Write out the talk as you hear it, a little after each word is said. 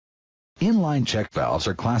Inline check valves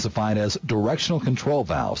are classified as directional control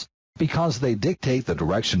valves because they dictate the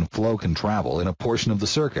direction flow can travel in a portion of the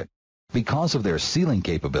circuit. Because of their sealing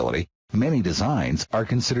capability, many designs are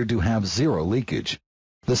considered to have zero leakage.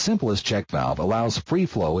 The simplest check valve allows free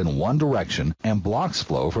flow in one direction and blocks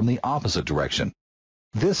flow from the opposite direction.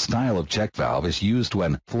 This style of check valve is used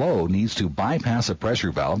when flow needs to bypass a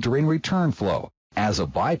pressure valve during return flow, as a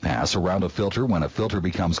bypass around a filter when a filter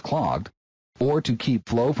becomes clogged, or to keep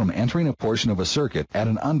flow from entering a portion of a circuit at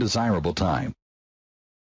an undesirable time.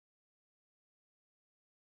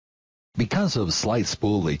 Because of slight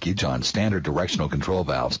spool leakage on standard directional control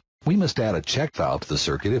valves, we must add a check valve to the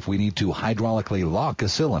circuit if we need to hydraulically lock a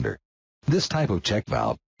cylinder. This type of check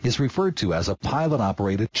valve is referred to as a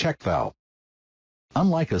pilot-operated check valve.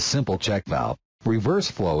 Unlike a simple check valve,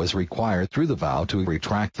 reverse flow is required through the valve to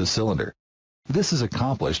retract the cylinder. This is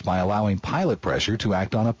accomplished by allowing pilot pressure to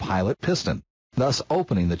act on a pilot piston, thus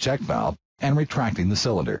opening the check valve and retracting the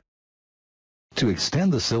cylinder. To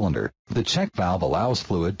extend the cylinder, the check valve allows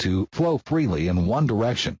fluid to flow freely in one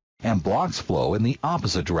direction and blocks flow in the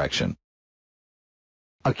opposite direction.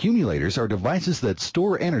 Accumulators are devices that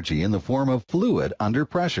store energy in the form of fluid under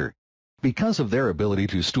pressure. Because of their ability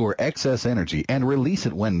to store excess energy and release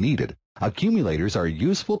it when needed, accumulators are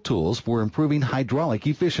useful tools for improving hydraulic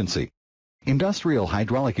efficiency. Industrial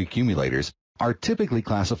hydraulic accumulators are typically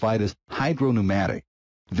classified as hydropneumatic.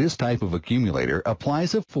 This type of accumulator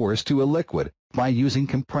applies a force to a liquid by using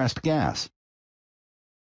compressed gas.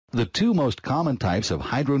 The two most common types of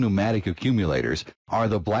hydropneumatic accumulators are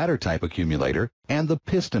the bladder-type accumulator and the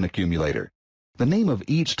piston accumulator. The name of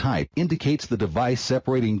each type indicates the device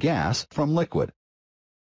separating gas from liquid.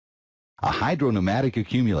 A hydropneumatic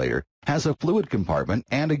accumulator has a fluid compartment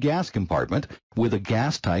and a gas compartment with a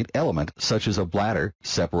gas-tight element such as a bladder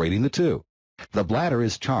separating the two. The bladder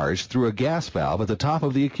is charged through a gas valve at the top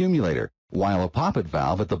of the accumulator, while a poppet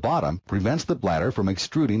valve at the bottom prevents the bladder from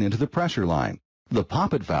extruding into the pressure line. The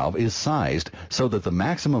poppet valve is sized so that the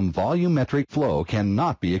maximum volumetric flow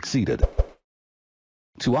cannot be exceeded.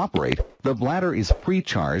 To operate, the bladder is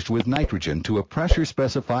pre-charged with nitrogen to a pressure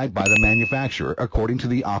specified by the manufacturer according to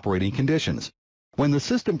the operating conditions. When the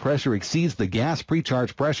system pressure exceeds the gas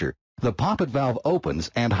pre-charge pressure, the poppet valve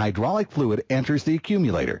opens and hydraulic fluid enters the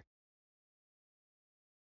accumulator.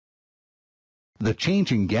 The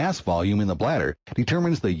change in gas volume in the bladder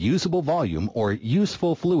determines the usable volume or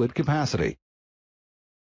useful fluid capacity.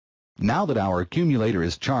 Now that our accumulator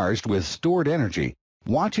is charged with stored energy,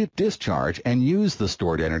 watch it discharge and use the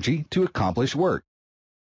stored energy to accomplish work.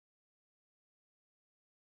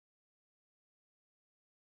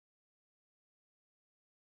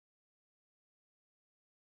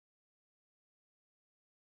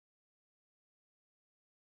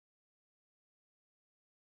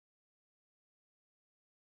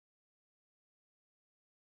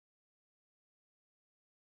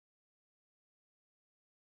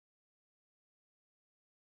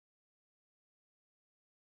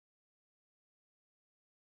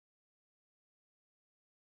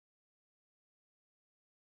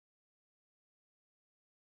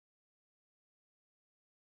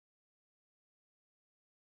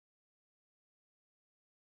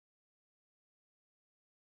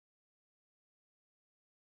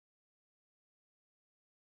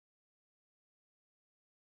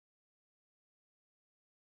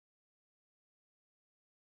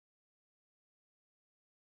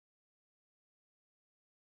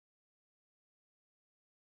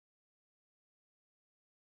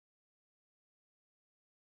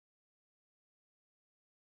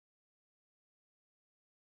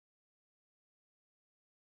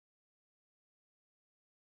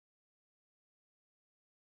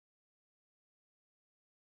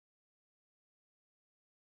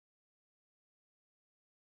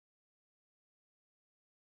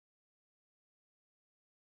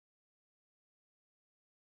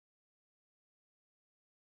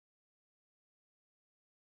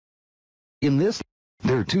 In this,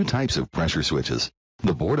 there are two types of pressure switches,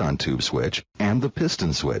 the board-on-tube switch and the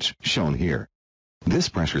piston switch, shown here. This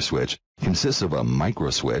pressure switch consists of a micro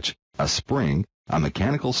switch, a spring, a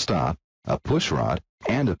mechanical stop, a push rod,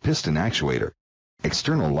 and a piston actuator.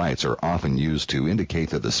 External lights are often used to indicate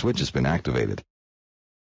that the switch has been activated.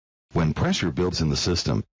 When pressure builds in the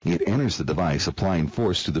system, it enters the device applying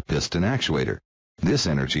force to the piston actuator. This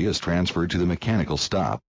energy is transferred to the mechanical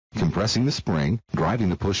stop, compressing the spring, driving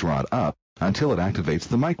the push rod up until it activates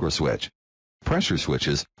the micro switch. Pressure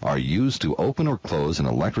switches are used to open or close an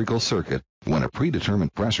electrical circuit when a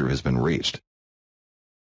predetermined pressure has been reached.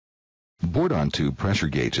 Board-on-tube pressure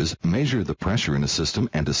gauges measure the pressure in a system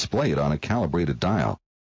and display it on a calibrated dial.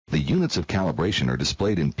 The units of calibration are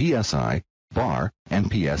displayed in PSI, bar,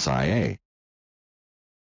 and PSIA.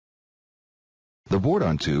 The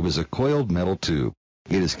board-on tube is a coiled metal tube.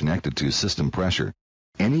 It is connected to system pressure.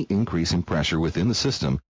 Any increase in pressure within the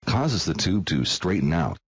system causes the tube to straighten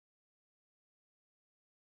out.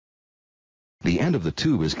 The end of the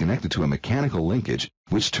tube is connected to a mechanical linkage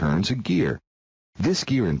which turns a gear. This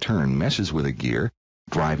gear in turn meshes with a gear,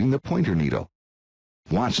 driving the pointer needle.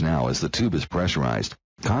 Watch now as the tube is pressurized,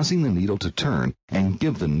 causing the needle to turn and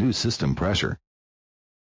give the new system pressure.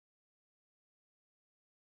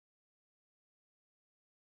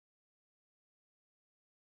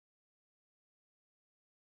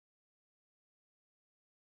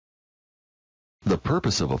 The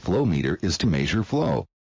purpose of a flow meter is to measure flow.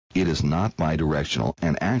 It is not bidirectional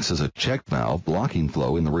and acts as a check valve blocking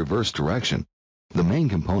flow in the reverse direction. The main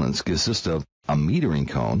components consist of a metering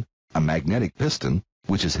cone, a magnetic piston,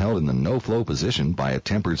 which is held in the no-flow position by a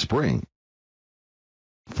tempered spring.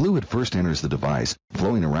 Fluid first enters the device,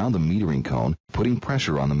 flowing around the metering cone, putting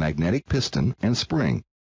pressure on the magnetic piston and spring.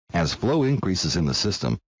 As flow increases in the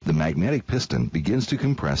system, the magnetic piston begins to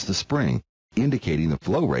compress the spring, indicating the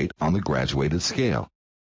flow rate on the graduated scale.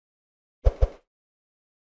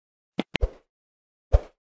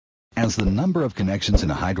 As the number of connections in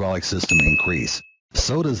a hydraulic system increase,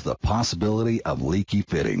 so does the possibility of leaky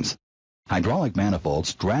fittings. Hydraulic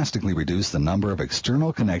manifolds drastically reduce the number of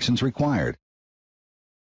external connections required.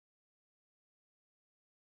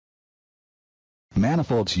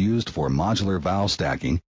 Manifolds used for modular valve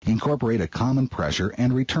stacking incorporate a common pressure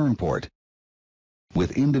and return port.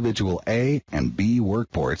 With individual A and B work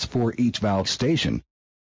ports for each valve station,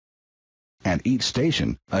 at each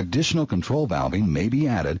station, additional control valving may be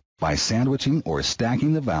added by sandwiching or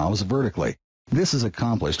stacking the valves vertically. This is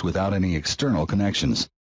accomplished without any external connections.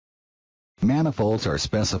 Manifolds are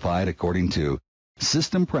specified according to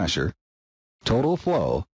system pressure, total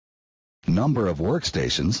flow, number of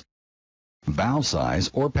workstations, valve size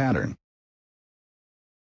or pattern.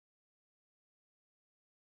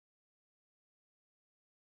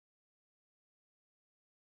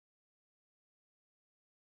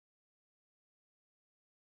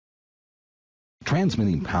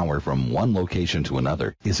 Transmitting power from one location to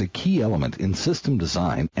another is a key element in system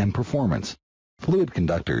design and performance. Fluid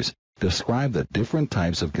conductors describe the different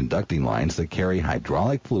types of conducting lines that carry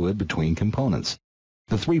hydraulic fluid between components.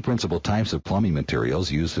 The three principal types of plumbing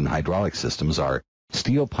materials used in hydraulic systems are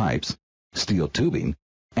steel pipes, steel tubing,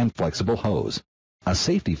 and flexible hose. A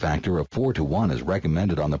safety factor of 4:1 is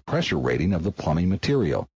recommended on the pressure rating of the plumbing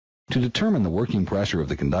material. To determine the working pressure of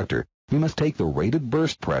the conductor, we must take the rated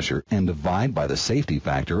burst pressure and divide by the safety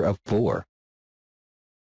factor of 4.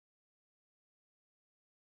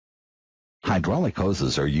 Hydraulic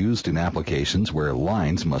hoses are used in applications where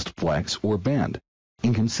lines must flex or bend.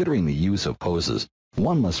 In considering the use of hoses,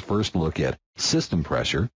 one must first look at system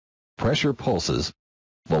pressure, pressure pulses,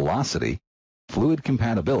 velocity, fluid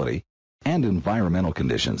compatibility, and environmental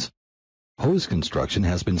conditions. Hose construction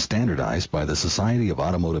has been standardized by the Society of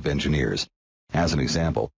Automotive Engineers. As an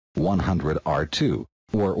example, 100R2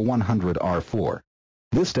 or 100R4.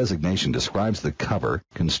 This designation describes the cover,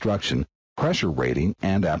 construction, pressure rating,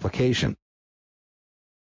 and application.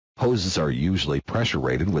 Hoses are usually pressure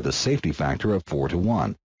rated with a safety factor of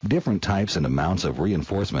 4:1. Different types and amounts of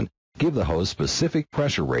reinforcement give the hose specific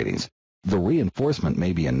pressure ratings. The reinforcement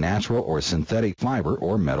may be a natural or synthetic fiber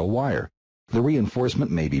or metal wire. The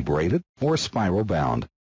reinforcement may be braided or spiral bound.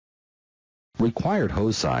 Required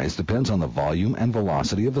hose size depends on the volume and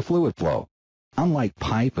velocity of the fluid flow. Unlike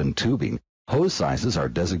pipe and tubing, hose sizes are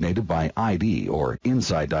designated by ID or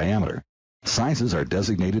inside diameter. Sizes are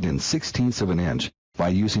designated in 1/16 of an inch by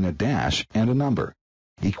using a dash and a number,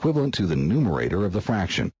 equivalent to the numerator of the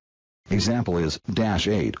fraction. Example is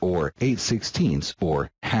 -8 or 8/16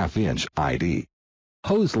 or ½ ID.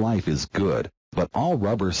 Hose life is good, but all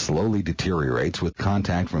rubber slowly deteriorates with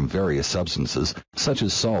contact from various substances such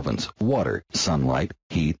as solvents, water, sunlight,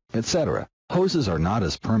 heat, etc. Hoses are not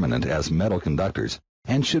as permanent as metal conductors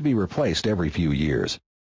and should be replaced every few years.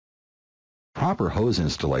 Proper hose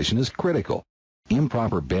installation is critical.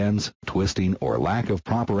 Improper bends, twisting, or lack of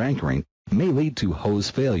proper anchoring may lead to hose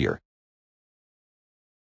failure.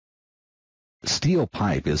 Steel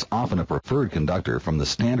pipe is often a preferred conductor from the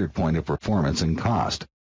standard point of performance and cost.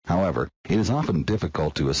 However, it is often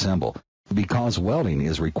difficult to assemble because welding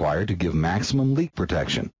is required to give maximum leak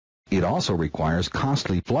protection. It also requires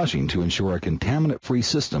costly flushing to ensure a contaminant-free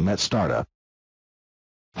system at startup.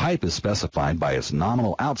 Pipe is specified by its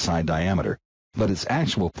nominal outside diameter, but its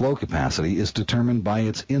actual flow capacity is determined by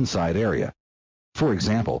its inside area. For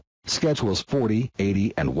example, schedules 40,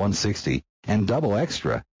 80, and 160 and double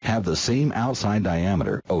extra have the same outside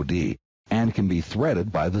diameter, OD, and can be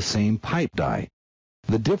threaded by the same pipe die.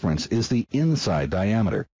 The difference is the inside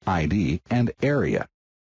diameter, ID, and area.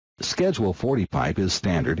 Schedule 40 pipe is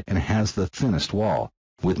standard and has the thinnest wall,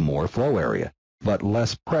 with more flow area, but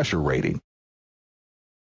less pressure rating.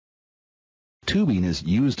 Tubing is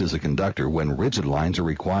used as a conductor when rigid lines are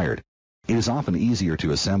required. It is often easier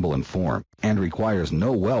to assemble and form, and requires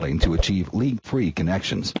no welding to achieve leak-free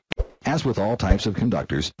connections. As with all types of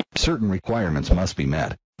conductors, certain requirements must be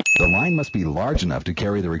met. The line must be large enough to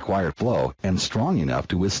carry the required flow and strong enough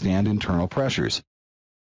to withstand internal pressures.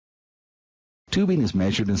 Tubing is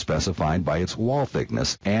measured and specified by its wall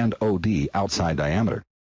thickness and OD outside diameter.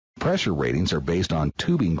 Pressure ratings are based on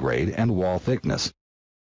tubing grade and wall thickness.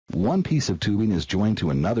 One piece of tubing is joined to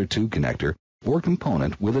another tube connector or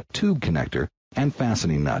component with a tube connector and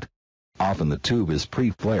fastening nut. Often the tube is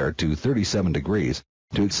pre-flared to 37 degrees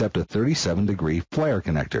to accept a 37-degree flare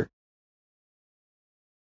connector.